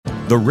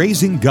The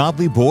Raising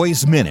Godly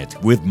Boys Minute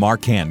with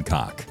Mark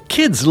Hancock.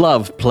 Kids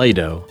love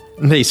Play-Dough.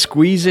 They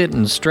squeeze it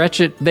and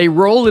stretch it. They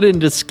roll it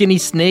into skinny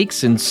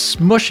snakes and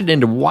smush it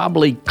into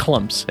wobbly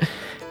clumps.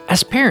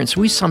 As parents,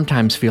 we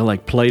sometimes feel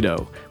like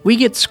Play-Dough. We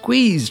get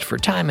squeezed for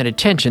time and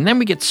attention, then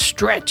we get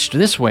stretched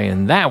this way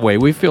and that way.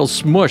 We feel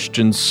smushed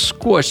and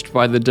squished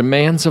by the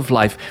demands of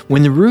life.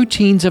 When the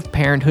routines of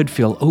parenthood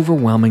feel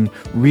overwhelming,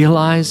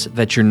 realize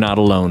that you're not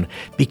alone.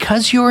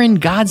 Because you're in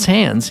God's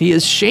hands, He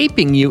is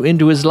shaping you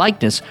into His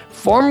likeness,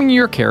 forming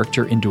your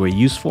character into a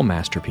useful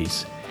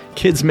masterpiece.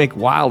 Kids make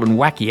wild and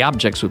wacky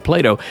objects with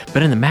Play-Doh,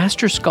 but in the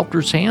master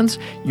sculptor's hands,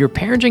 your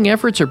parenting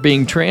efforts are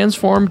being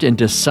transformed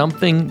into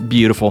something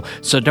beautiful.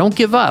 So don't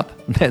give up.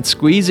 That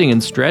squeezing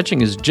and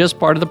stretching is just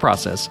part of the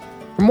process.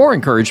 For more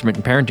encouragement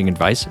and parenting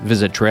advice,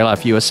 visit Trail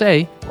Life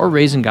USA or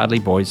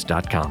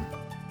RaisingGodlyBoys.com.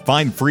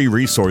 Find free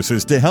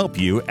resources to help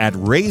you at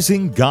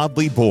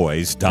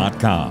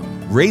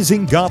RaisingGodlyBoys.com.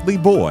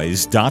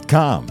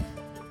 RaisingGodlyBoys.com.